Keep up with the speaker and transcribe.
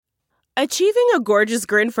Achieving a gorgeous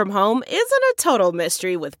grin from home isn't a total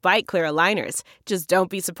mystery with Byte Clear aligners. Just don't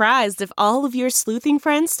be surprised if all of your sleuthing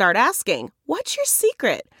friends start asking, "What's your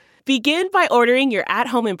secret?" Begin by ordering your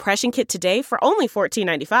at-home impression kit today for only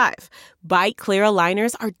 $14.95. Byte Clear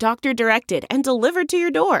aligners are doctor-directed and delivered to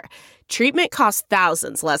your door. Treatment costs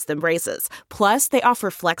thousands less than braces. Plus, they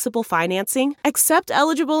offer flexible financing, accept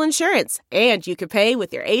eligible insurance, and you can pay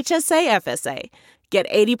with your HSA FSA. Get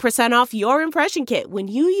 80% off your impression kit when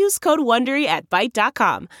you use code WONDERY at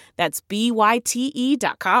Byte.com. That's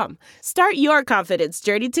BYTE.com. Start your confidence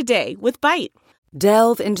journey today with Byte.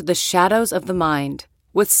 Delve into the shadows of the mind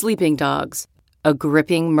with Sleeping Dogs, a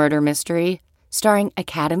gripping murder mystery starring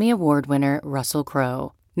Academy Award winner Russell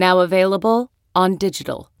Crowe. Now available on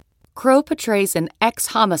digital. Crowe portrays an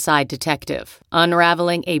ex-homicide detective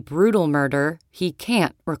unraveling a brutal murder he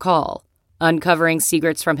can't recall. Uncovering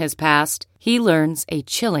secrets from his past, he learns a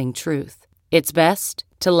chilling truth. It's best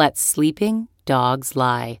to let sleeping dogs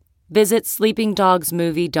lie. Visit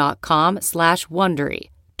sleepingdogsmovie.com/Wondery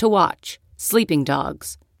to watch Sleeping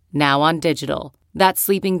Dogs, now on digital. That's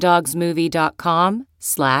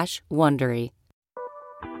sleepingdogsmovie.com/Wondery.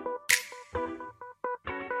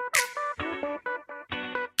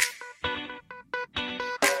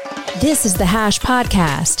 This is the Hash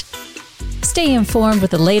Podcast. Stay informed with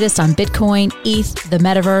the latest on Bitcoin, ETH, the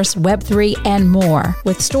metaverse, Web3, and more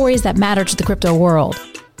with stories that matter to the crypto world.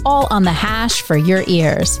 All on the Hash for your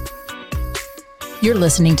ears. You're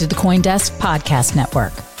listening to the CoinDesk Podcast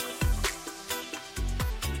Network.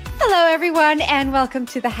 Hello, everyone, and welcome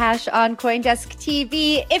to the Hash on CoinDesk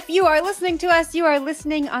TV. If you are listening to us, you are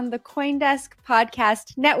listening on the CoinDesk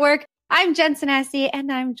Podcast Network. I'm Jen Sanasi,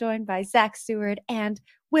 and I'm joined by Zach Seward and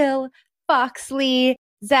Will Foxley.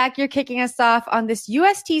 Zach, you're kicking us off on this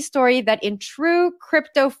UST story that in true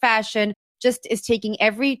crypto fashion just is taking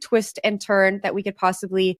every twist and turn that we could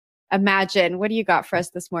possibly imagine. What do you got for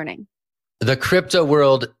us this morning? The crypto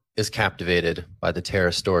world is captivated by the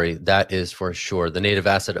Terra story. That is for sure. The native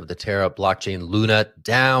asset of the Terra blockchain, Luna,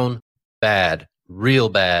 down bad, real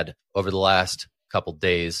bad over the last couple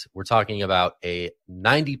days. We're talking about a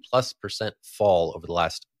 90+% fall over the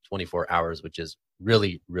last 24 hours, which is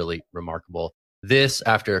really, really remarkable. This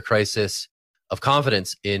after a crisis of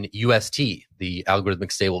confidence in UST, the algorithmic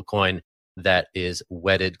stablecoin that is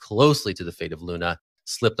wedded closely to the fate of Luna,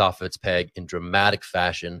 slipped off its peg in dramatic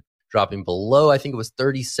fashion, dropping below, I think it was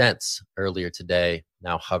 30 cents earlier today,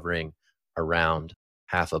 now hovering around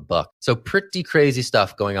half a buck. So pretty crazy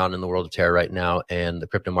stuff going on in the world of Terra right now, and the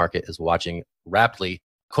crypto market is watching rapidly.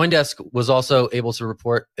 CoinDesk was also able to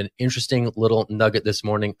report an interesting little nugget this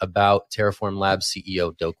morning about Terraform Labs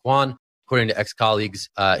CEO Do Kwon. According to ex-colleagues,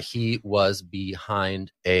 he was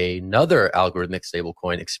behind another algorithmic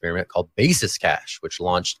stablecoin experiment called Basis Cash, which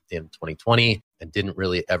launched in 2020 and didn't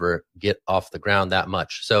really ever get off the ground that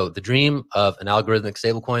much. So the dream of an algorithmic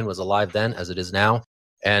stablecoin was alive then, as it is now.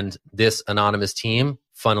 And this anonymous team,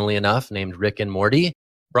 funnily enough, named Rick and Morty,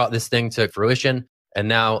 brought this thing to fruition. And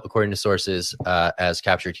now, according to sources, as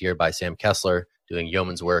captured here by Sam Kessler, doing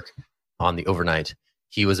yeoman's work on the overnight,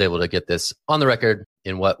 he was able to get this on the record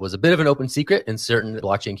in what was a bit of an open secret in certain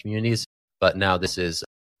blockchain communities. But now this is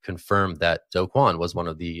confirmed that Do Kwon was one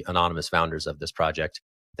of the anonymous founders of this project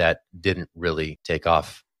that didn't really take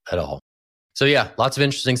off at all. So yeah, lots of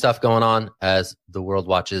interesting stuff going on as the world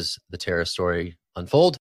watches the Terra story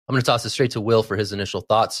unfold. I'm going to toss it straight to Will for his initial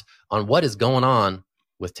thoughts on what is going on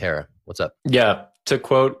with Terra. What's up? Yeah. To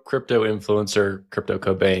quote crypto influencer Crypto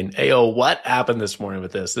Cobain, "Ayo, what happened this morning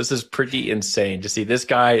with this? This is pretty insane to see this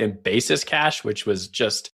guy in Basis Cash," which was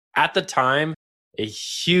just at the time a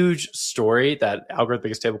huge story. That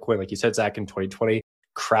algorithmic stablecoin, like you said, Zach, in 2020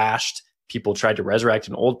 crashed. People tried to resurrect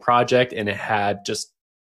an old project, and it had just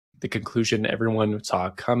the conclusion everyone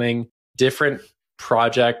saw coming. Different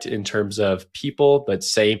project in terms of people, but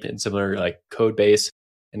same and similar like code base.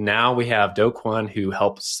 And now we have Do Kwon, who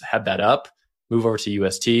helps head that up, move over to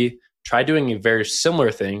UST, try doing a very similar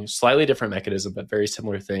thing, slightly different mechanism, but very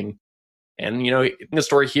similar thing. And, you know, the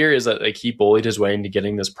story here is that like he bullied his way into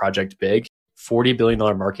getting this project big, $40 billion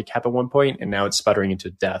market cap at one point, and now it's sputtering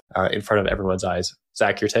into death in front of everyone's eyes.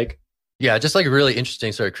 Zach, your take? Yeah, just like a really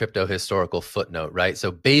interesting sort of crypto historical footnote, right? So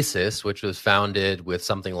Basis, which was founded with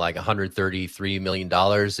something like $133 million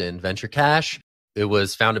in venture cash, it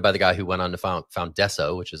was founded by the guy who went on to found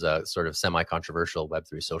Deso, which is a sort of semi-controversial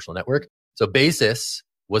Web3 social network. So Basis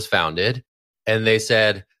was founded, and they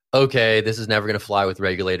said, okay, this is never going to fly with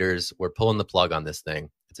regulators. We're pulling the plug on this thing.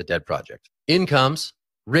 It's a dead project. In comes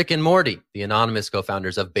Rick and Morty, the anonymous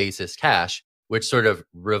co-founders of Basis Cash, which sort of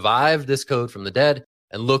revived this code from the dead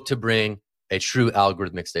and looked to bring a true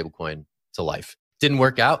algorithmic stablecoin to life. Didn't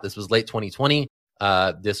work out. This was late 2020.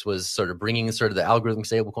 This was sort of bringing sort of the algorithmic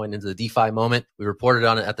stablecoin into the DeFi moment. We reported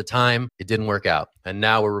on it at the time. It didn't work out. And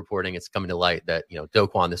now we're reporting it's coming to light that, Do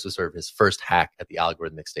Kwon, this was sort of his first hack at the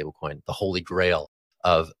algorithmic stablecoin, the holy grail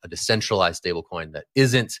of a decentralized stablecoin that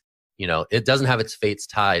isn't, it doesn't have its fates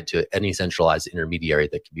tied to any centralized intermediary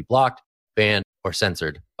that can be blocked, banned, or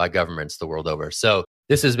censored by governments the world over. So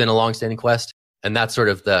this has been a long-standing quest. And that's sort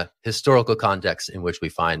of the historical context in which we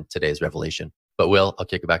find today's revelation. But Will, I'll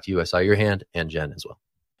kick it back to you. I saw your hand, and Jen as well.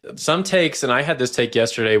 Some takes, and I had this take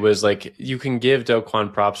yesterday, was like, you can give Do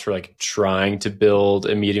Kwon props for like trying to build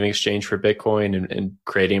a medium exchange for Bitcoin and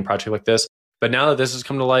creating a project like this. But now that this has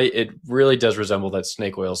come to light, it really does resemble that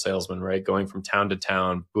snake oil salesman, right? Going from town to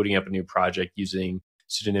town, booting up a new project, using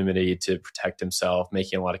pseudonymity to protect himself,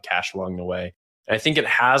 making a lot of cash along the way. And I think it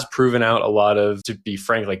has proven out a lot of, to be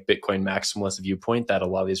frank, like Bitcoin maximalist viewpoint, that a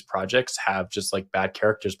lot of these projects have just like bad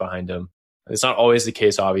characters behind them. It's not always the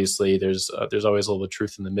case, obviously. There's always a little bit of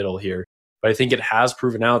truth in the middle here. But I think it has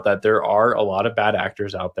proven out that there are a lot of bad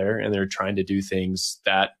actors out there, and they're trying to do things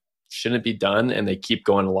that shouldn't be done, and they keep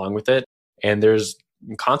going along with it. And there's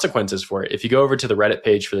consequences for it. If you go over to the Reddit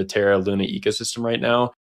page for the Terra Luna ecosystem right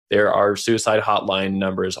now, there are suicide hotline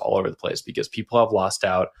numbers all over the place because people have lost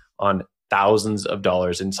out on thousands of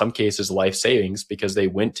dollars, in some cases life savings, because they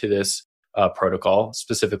went to this protocol,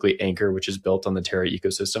 specifically Anchor, which is built on the Terra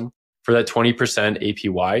ecosystem. For that 20%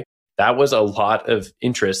 APY, that was a lot of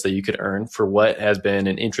interest that you could earn for what has been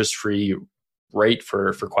an interest-free rate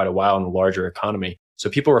for quite a while in the larger economy. So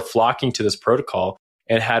people were flocking to this protocol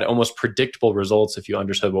and had almost predictable results if you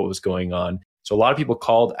understood what was going on. So a lot of people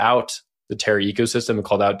called out the Terra ecosystem and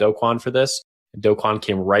called out Do Kwon for this. And Do Kwon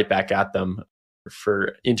came right back at them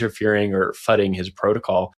for interfering or fudding his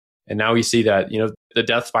protocol. And now we see that, the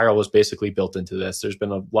death spiral was basically built into this. There's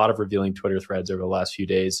been a lot of revealing Twitter threads over the last few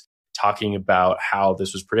days talking about how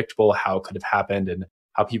this was predictable, how it could have happened, and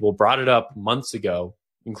how people brought it up months ago,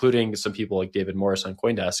 including some people like David Morris on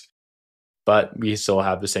CoinDesk. But we still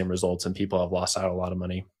have the same results, and people have lost out a lot of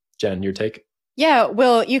money. Jen, your take? Yeah,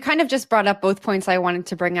 Will, you kind of just brought up both points I wanted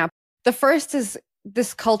to bring up. The first is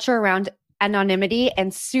this culture around anonymity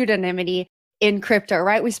and pseudonymity in crypto,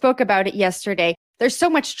 right? We spoke about it yesterday. There's so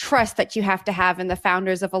much trust that you have to have in the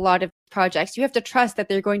founders of a lot of projects. You have to trust that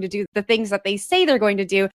they're going to do the things that they say they're going to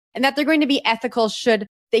do, and that they're going to be ethical should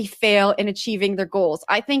they fail in achieving their goals.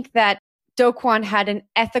 I think that Do Kwon had an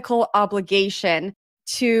ethical obligation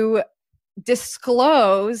to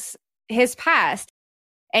disclose his past,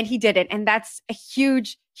 and he didn't. And that's a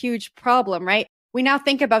huge, huge problem, right? We now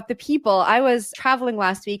think about the people. I was traveling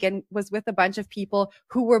last week and was with a bunch of people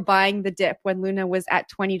who were buying the dip when Luna was at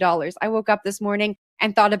 $20. I woke up this morning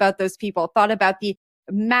and thought about those people, thought about the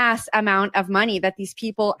mass amount of money that these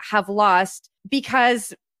people have lost,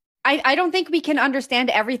 because I don't think we can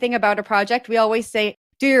understand everything about a project. We always say,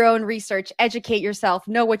 do your own research, educate yourself,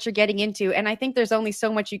 know what you're getting into. And I think there's only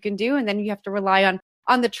so much you can do. And then you have to rely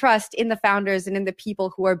on the trust in the founders and in the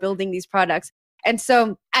people who are building these products. And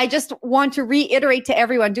so I just want to reiterate to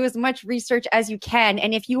everyone, do as much research as you can.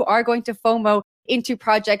 And if you are going to FOMO into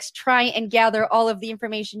projects, try and gather all of the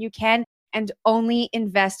information you can and only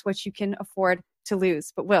invest what you can afford to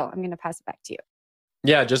lose. But Will, I'm going to pass it back to you.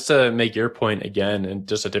 Yeah, just to make your point again in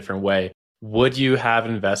just a different way, would you have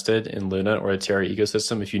invested in Luna or the Terra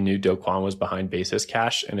ecosystem if you knew Do Kwon was behind Basis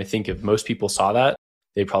Cash? And I think if most people saw that,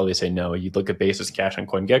 they'd probably say no. You look at Basis Cash on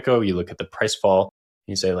CoinGecko, you look at the price fall,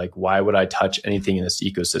 and you say, like, why would I touch anything in this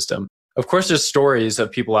ecosystem? Of course, there's stories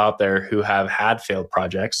of people out there who have had failed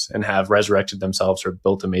projects and have resurrected themselves or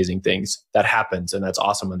built amazing things. That happens, and that's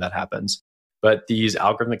awesome when that happens. But these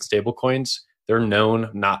algorithmic stablecoins, they're known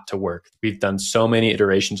not to work. We've done so many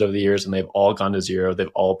iterations over the years, and they've all gone to zero. They've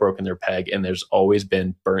all broken their peg, and there's always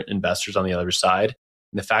been burnt investors on the other side.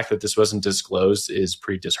 And the fact that this wasn't disclosed is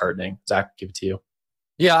pretty disheartening. Zach, give it to you.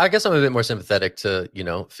 Yeah, I guess I'm a bit more sympathetic to,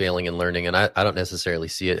 failing and learning, and I don't necessarily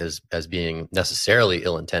see it as being necessarily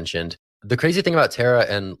ill-intentioned. The crazy thing about Terra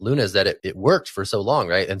and Luna is that it worked for so long,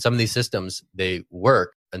 right? And some of these systems, they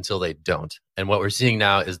work until they don't. And what we're seeing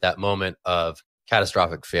now is that moment of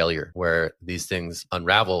catastrophic failure where these things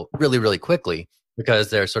unravel really, really quickly because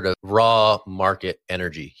there's sort of raw market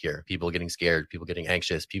energy here. People getting scared, people getting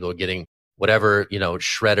anxious, people getting whatever,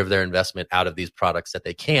 shred of their investment out of these products that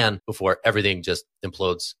they can before everything just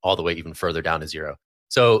implodes all the way even further down to zero.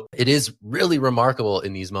 So it is really remarkable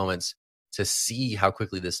in these moments to see how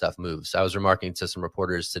quickly this stuff moves. I was remarking to some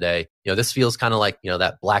reporters today, this feels kind of like,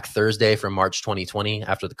 that Black Thursday from March 2020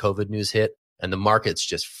 after the COVID news hit. And the markets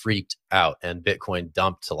just freaked out and Bitcoin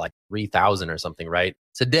dumped to like 3,000 or something, right?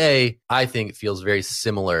 Today, I think it feels very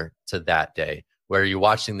similar to that day where you're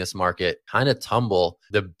watching this market kind of tumble.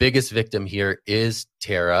 The biggest victim here is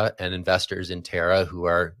Terra and investors in Terra who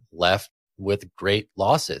are left with great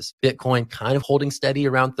losses. Bitcoin kind of holding steady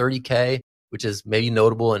around 30K, which is maybe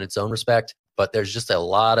notable in its own respect, but there's just a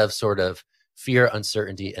lot of sort of fear,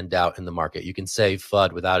 uncertainty, and doubt in the market. You can say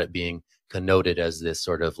FUD without it being connoted as this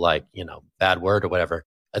sort of like, bad word or whatever.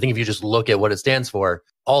 I think if you just look at what it stands for,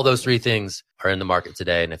 all those three things are in the market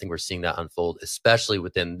today. And I think we're seeing that unfold, especially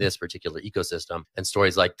within this particular ecosystem. And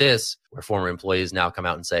stories like this, where former employees now come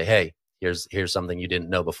out and say, hey, here's something you didn't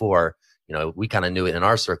know before. We kind of knew it in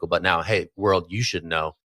our circle, but now, hey, world, you should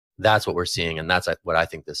know. That's what we're seeing. And that's what I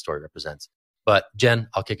think this story represents. But Jen,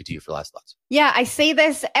 I'll kick it to you for last thoughts. Yeah, I say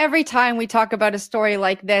this every time we talk about a story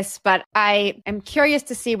like this, but I am curious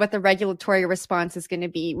to see what the regulatory response is going to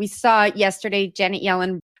be. We saw yesterday Janet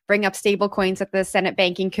Yellen bring up stablecoins at the Senate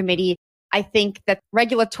Banking Committee. I think that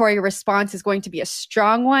regulatory response is going to be a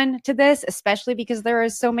strong one to this, especially because there are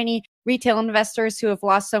so many retail investors who have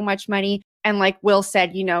lost so much money. And like Will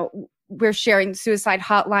said, we're sharing suicide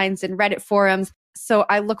hotlines and Reddit forums. So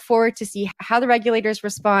I look forward to see how the regulators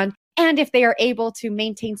respond and if they are able to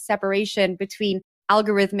maintain separation between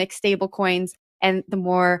algorithmic stablecoins and the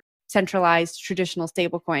more centralized traditional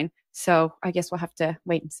stablecoin. So I guess we'll have to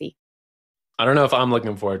wait and see. I don't know if I'm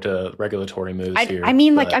looking forward to regulatory moves here. I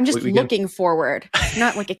mean, I'm just looking forward. I'm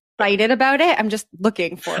not excited about it. I'm just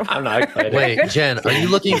looking forward. I'm not excited. Wait, Jen, are you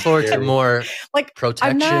looking forward to more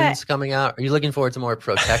protections coming out? Are you looking forward to more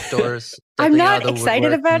protectors? I'm not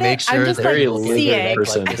excited about it. Sure I'm just seeing.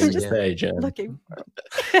 Person I'm thing just to say, Jen. looking.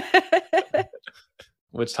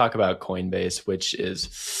 Let's talk about Coinbase, which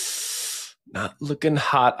is not looking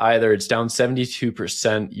hot either. It's down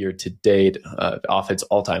 72% year to date, off its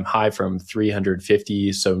all-time high from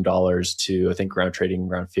 $350 some dollars to I think trading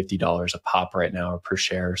around $50 a pop right now or per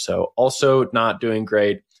share. So also not doing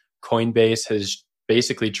great. Coinbase is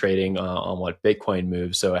basically trading on what Bitcoin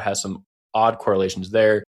moves, so it has some odd correlations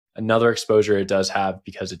there. Another exposure it does have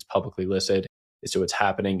because it's publicly listed is to what's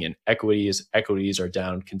happening in equities. Equities are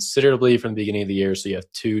down considerably from the beginning of the year, so you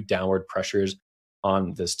have two downward pressures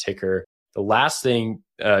on this ticker. The last thing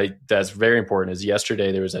that's very important is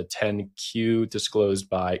yesterday there was a 10Q disclosed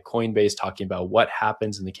by Coinbase talking about what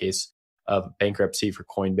happens in the case of bankruptcy for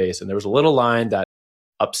Coinbase. And there was a little line that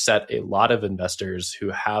upset a lot of investors who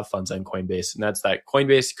have funds on Coinbase. And that's that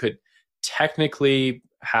Coinbase could technically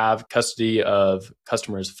have custody of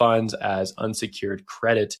customers' funds as unsecured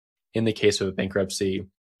credit in the case of a bankruptcy.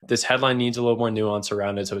 This headline needs a little more nuance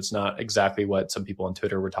around it, so it's not exactly what some people on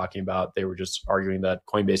Twitter were talking about. They were just arguing that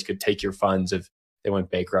Coinbase could take your funds if they went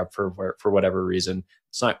bankrupt for whatever reason.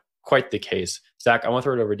 It's not quite the case. Zach, I want to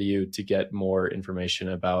throw it over to you to get more information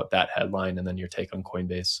about that headline and then your take on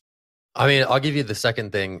Coinbase. I mean, I'll give you the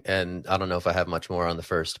second thing, and I don't know if I have much more on the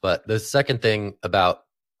first, but the second thing about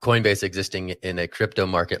Coinbase existing in a crypto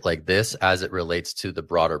market like this as it relates to the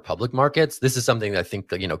broader public markets, this is something that I think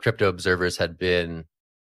that, crypto observers had been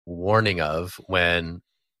warning of when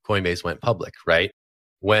Coinbase went public, right?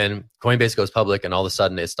 When Coinbase goes public and all of a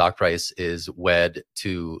sudden its stock price is wed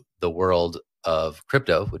to the world of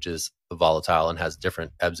crypto, which is volatile and has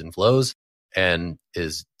different ebbs and flows and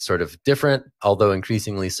is sort of different, although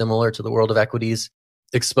increasingly similar to the world of equities.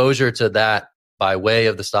 Exposure to that by way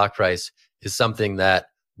of the stock price is something that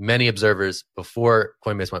many observers before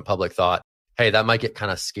Coinbase went public thought, hey, that might get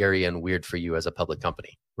kind of scary and weird for you as a public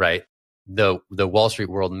company, right? The Wall Street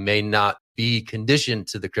world may not be conditioned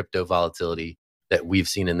to the crypto volatility that we've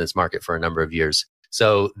seen in this market for a number of years.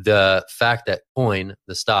 So the fact that Coin,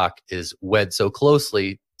 the stock, is wed so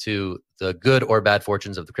closely to the good or bad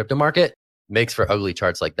fortunes of the crypto market makes for ugly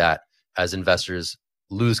charts like that as investors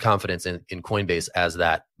lose confidence in Coinbase as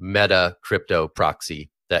that meta crypto proxy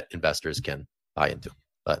that investors can buy into.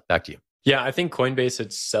 But back to you. Yeah, I think Coinbase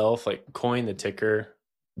itself, like Coin, the ticker,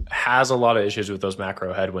 has a lot of issues with those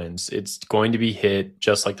macro headwinds. It's going to be hit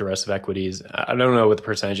just like the rest of equities. I don't know what the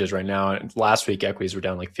percentage is right now. Last week, equities were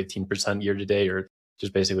down like 15% year to date, or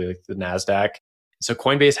just basically like the NASDAQ. So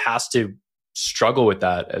Coinbase has to struggle with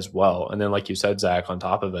that as well. And then like you said, Zach, on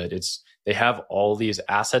top of it, they have all these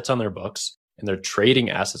assets on their books and they're trading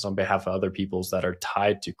assets on behalf of other people's that are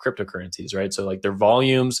tied to cryptocurrencies, right? So like their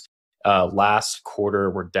volumes last quarter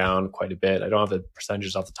were down quite a bit. I don't have the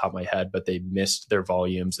percentages off the top of my head, but they missed their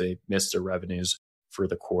volumes. They missed their revenues for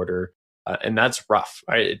the quarter. And that's rough,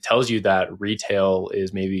 right? It tells you that retail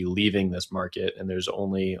is maybe leaving this market and there's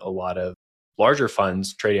only a lot of larger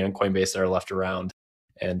funds trading on Coinbase that are left around.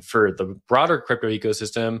 And for the broader crypto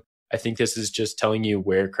ecosystem, I think this is just telling you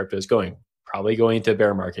where crypto is going. Probably going into a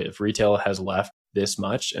bear market if retail has left this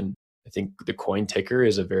much. And I think the Coin ticker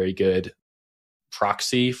is a very good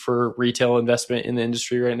proxy for retail investment in the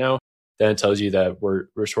industry right now, then it tells you that we're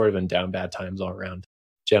sort of in down bad times all around.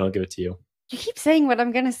 Jen, I'll give it to you. You keep saying what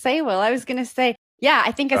I'm going to say, Will. I was going to say, yeah,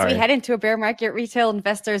 I think as we head into a bear market, retail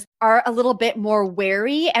investors are a little bit more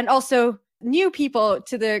wary, and also new people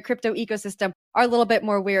to the crypto ecosystem are a little bit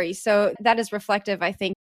more wary. So that is reflective, I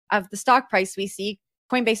think, of the stock price we see.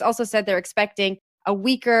 Coinbase also said they're expecting a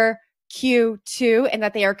weaker Q2 and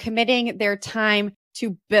that they are committing their time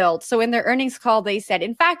to build. So in their earnings call, they said,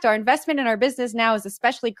 in fact, our investment in our business now is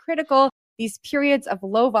especially critical. These periods of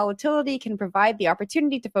low volatility can provide the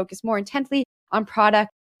opportunity to focus more intently on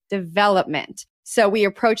product development. So we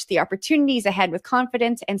approach the opportunities ahead with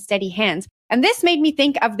confidence and steady hands. And this made me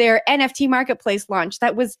think of their NFT marketplace launch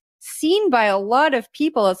that was seen by a lot of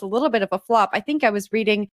people as a little bit of a flop. I think I was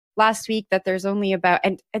reading last week that there's only about,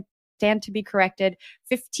 and stand to be corrected,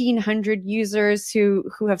 1,500 users who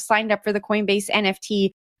have signed up for the Coinbase NFT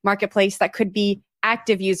marketplace that could be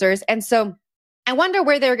active users. And so I wonder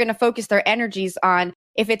where they're going to focus their energies on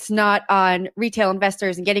if it's not on retail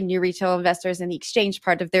investors and getting new retail investors in the exchange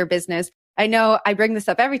part of their business. I know I bring this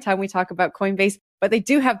up every time we talk about Coinbase, but they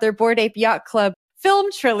do have their Bored Ape Yacht Club film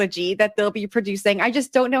trilogy that they'll be producing. I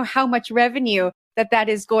just don't know how much revenue that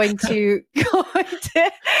is going to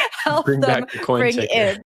help bring them bring taker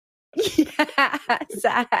in. Yeah,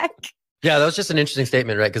 Zach. Yeah, that was just an interesting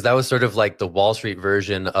statement, right? Because that was sort of like the Wall Street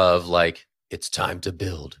version of like, it's time to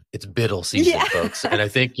build. It's biddle season, folks. And I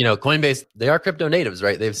think, Coinbase, they are crypto natives,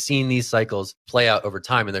 right? They've seen these cycles play out over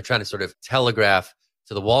time, and they're trying to sort of telegraph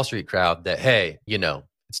to the Wall Street crowd that, hey,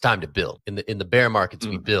 it's time to build. In the bear markets,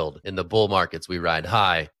 we build. In the bull markets, we ride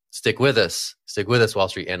high. Stick with us, Wall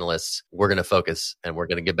Street analysts. We're going to focus, and we're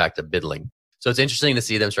going to get back to biddling. So it's interesting to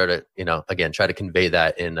see them try to convey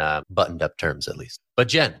that in buttoned up terms, at least. But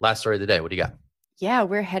Jen, last story of the day. What do you got? Yeah,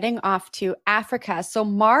 we're heading off to Africa. So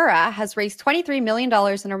Mara has raised $23 million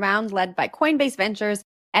in a round led by Coinbase Ventures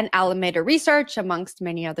and Alameda Research, amongst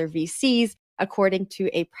many other VCs, according to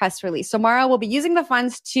a press release. So Mara will be using the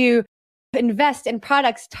funds to invest in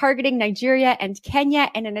products targeting Nigeria and Kenya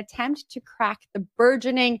in an attempt to crack the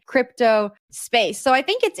burgeoning crypto space. So I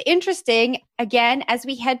think it's interesting, again, as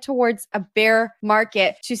we head towards a bear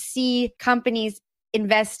market, to see companies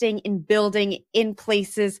investing in building in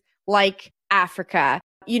places like Africa.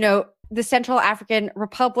 The Central African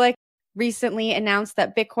Republic recently announced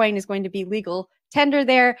that Bitcoin is going to be legal tender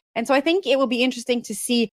there. And so I think it will be interesting to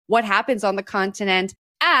see what happens on the continent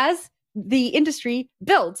as the industry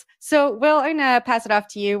builds. So, Will, I'm going to pass it off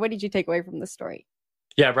to you. What did you take away from this story?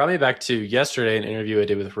 Yeah, it brought me back to yesterday, an interview I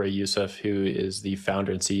did with Ray Youssef, who is the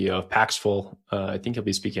founder and CEO of Paxful. I think he'll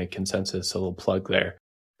be speaking at Consensus, a little plug there.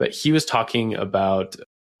 But he was talking about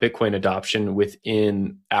Bitcoin adoption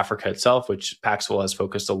within Africa itself, which Paxful has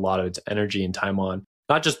focused a lot of its energy and time on.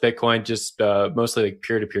 Not just Bitcoin, just mostly like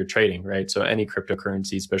peer-to-peer trading, right? So any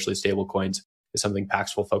cryptocurrency, especially stablecoins, is something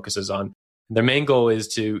Paxful focuses on. Their main goal is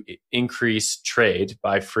to increase trade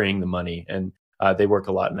by freeing the money. And they work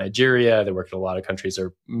a lot in Nigeria. They work in a lot of countries.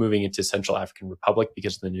 They're moving into Central African Republic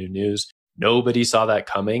because of the new news. Nobody saw that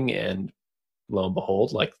coming. And lo and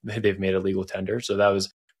behold, they've made a legal tender. So that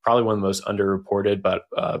was probably one of the most underreported, but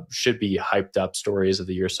should be hyped up stories of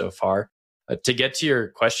the year so far. To get to your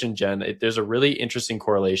question, Jen, there's a really interesting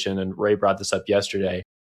correlation, and Ray brought this up yesterday,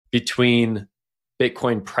 between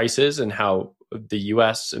Bitcoin prices and how the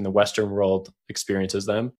US and the Western world experiences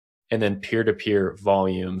them, and then peer-to-peer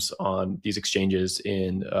volumes on these exchanges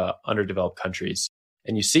in underdeveloped countries.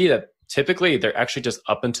 And you see that typically they're actually just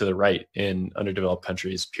up and to the right in underdeveloped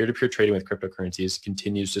countries. Peer-to-peer trading with cryptocurrencies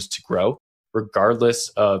continues just to grow, regardless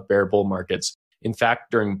of bear bull markets. In fact,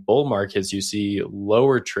 during bull markets, you see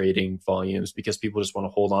lower trading volumes because people just want to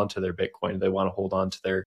hold on to their Bitcoin. They want to hold on to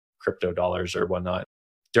their crypto dollars or whatnot.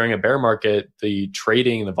 During a bear market, the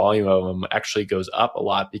trading, the volume of them actually goes up a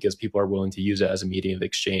lot because people are willing to use it as a medium of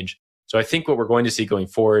exchange. So I think what we're going to see going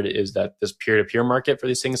forward is that this peer-to-peer market for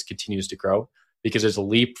these things continues to grow because there's a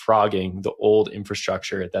leapfrogging the old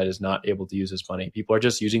infrastructure that is not able to use this money. People are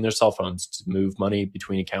just using their cell phones to move money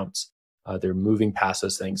between accounts. They're moving past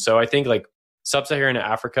this thing. So I think Sub-Saharan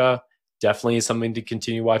Africa definitely is something to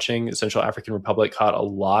continue watching. The Central African Republic caught a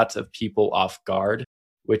lot of people off guard,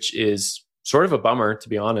 which is sort of a bummer, to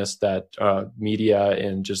be honest, that media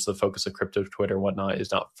and just the focus of crypto, Twitter and whatnot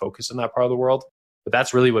is not focused in that part of the world. But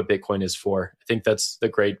that's really what Bitcoin is for. I think that's the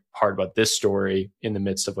great part about this story in the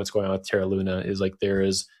midst of what's going on with Terra Luna is there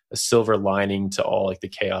is a silver lining to all the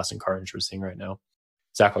chaos and carnage we're seeing right now.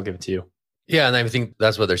 Zach, I'll give it to you. Yeah, and I think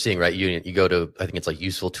that's what they're seeing, right? You go to, I think it's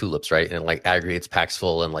Useful Tulips, right? And it aggregates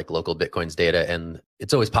Paxful and local Bitcoins data, and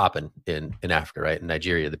it's always popping in Africa, right? In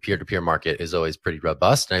Nigeria, the peer-to-peer market is always pretty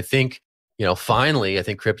robust. And I think, finally, I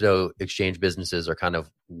think crypto exchange businesses are kind of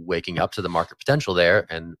waking up to the market potential there.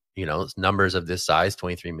 And, numbers of this size,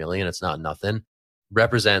 23 million, it's not nothing,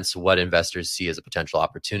 represents what investors see as a potential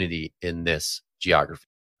opportunity in this geography.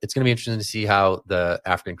 It's going to be interesting to see how the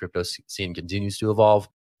African crypto scene continues to evolve.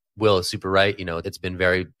 Will is super right. It's been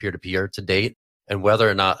very peer-to-peer to date, and whether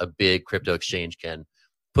or not a big crypto exchange can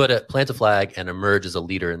plant a flag and emerge as a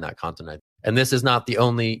leader in that continent. And this is not the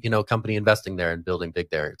only, company investing there and building big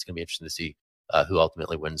there. It's going to be interesting to see who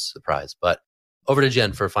ultimately wins the prize. But over to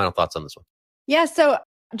Jen for final thoughts on this one. Yeah. So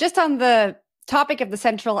just on the topic of the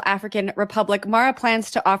Central African Republic, Mara plans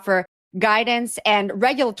to offer guidance and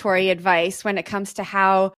regulatory advice when it comes to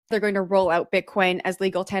how they're going to roll out Bitcoin as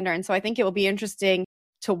legal tender. And so I think it will be interesting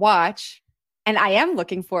to watch. And I am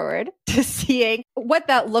looking forward to seeing what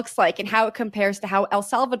that looks like and how it compares to how El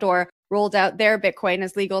Salvador rolled out their Bitcoin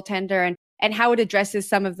as legal tender and how it addresses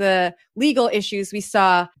some of the legal issues we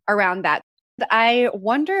saw around that. I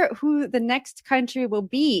wonder who the next country will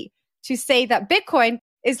be to say that Bitcoin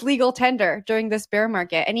is legal tender during this bear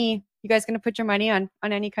market. You guys going to put your money on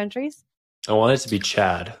any countries? I want it to be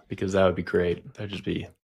Chad because that would be great. That'd just be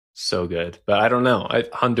so good. But I don't know.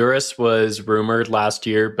 Honduras was rumored last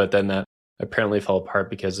year, but then that apparently fell apart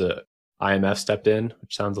because IMF stepped in,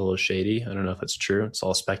 which sounds a little shady. I don't know if that's true. It's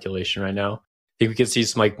all speculation right now. I think we could see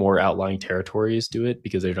some more outlying territories do it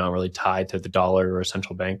because they're not really tied to the dollar or a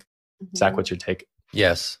central bank. Mm-hmm. Zach, what's your take?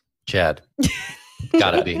 Yes, Chad.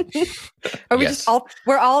 Gotta be. Are we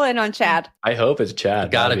we're all in on Chad? I hope it's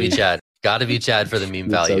Chad. Gotta be Chad. Gotta be Chad for the meme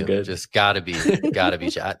value. So good. Just gotta be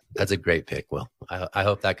Chad. That's a great pick, Will. I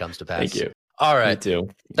hope that comes to pass. Thank you. All right. Me too.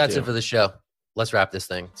 That's it for the show. Let's wrap this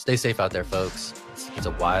thing. Stay safe out there, folks. It's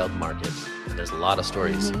a wild market, and there's a lot of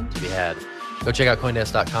stories to be had. Go check out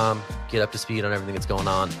CoinDesk.com. Get up to speed on everything that's going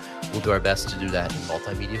on. We'll do our best to do that in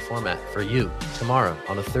multimedia format for you tomorrow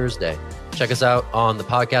on a Thursday. Check us out on the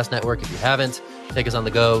podcast network if you haven't. Take us on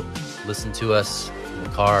the go. Listen to us in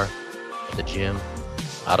the car, at the gym.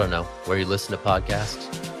 I don't know where you listen to podcasts.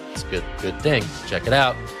 It's a good thing. Check it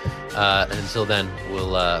out. And until then,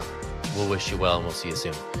 we'll wish you well, and we'll see you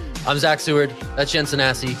soon. I'm Zach Seward. That's Jen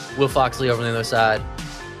Sanasi. Will Foxley over on the other side.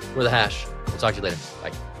 We're the Hash. We'll talk to you later.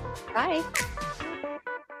 Bye. Bye.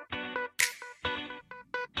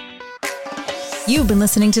 You've been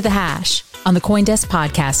listening to The Hash on the CoinDesk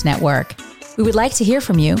Podcast Network. We would like to hear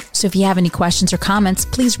from you, so if you have any questions or comments,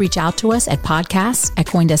 please reach out to us at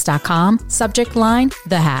podcasts@coindesk.com, subject line,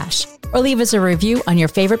 The Hash, or leave us a review on your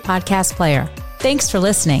favorite podcast player. Thanks for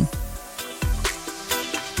listening.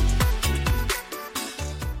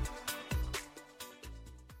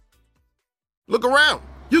 Look around.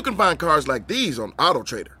 You can find cars like these on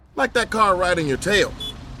AutoTrader, like that car riding your tail.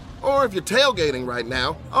 Or if you're tailgating right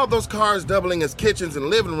now, all those cars doubling as kitchens and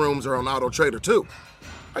living rooms are on AutoTrader too.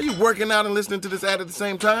 Are you working out and listening to this ad at the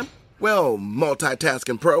same time? Well,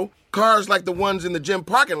 multitasking pro, cars like the ones in the gym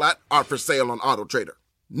parking lot are for sale on AutoTrader.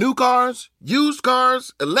 New cars, used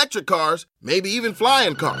cars, electric cars, maybe even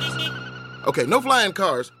flying cars. Okay, no flying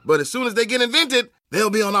cars, but as soon as they get invented, they'll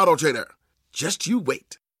be on AutoTrader. Just you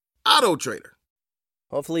wait. AutoTrader.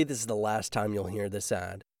 Hopefully this is the last time you'll hear this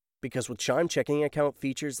ad. Because with Chime checking account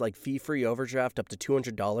features like fee-free overdraft up to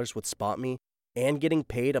 $200 with SpotMe and getting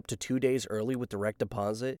paid up to 2 days early with direct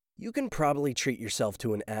deposit, you can probably treat yourself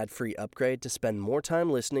to an ad-free upgrade to spend more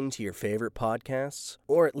time listening to your favorite podcasts,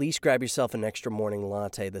 or at least grab yourself an extra morning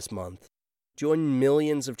latte this month. Join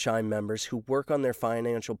millions of Chime members who work on their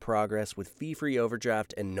financial progress with fee-free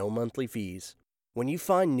overdraft and no monthly fees. When you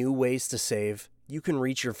find new ways to save, you can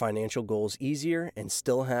reach your financial goals easier and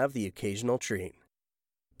still have the occasional treat.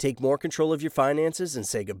 Take more control of your finances and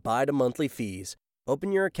say goodbye to monthly fees.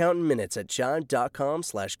 Open your account in minutes at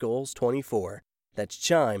chime.com/goals24. That's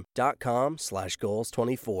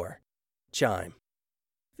chime.com/goals24. Chime.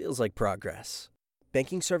 Feels like progress.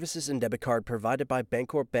 Banking services and debit card provided by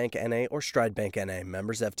Bancorp Bank N.A. or Stride Bank N.A.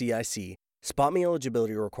 Members FDIC. SpotMe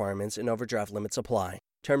eligibility requirements and overdraft limits apply.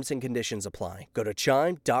 Terms and conditions apply. Go to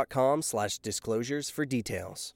chime.com/disclosures for details.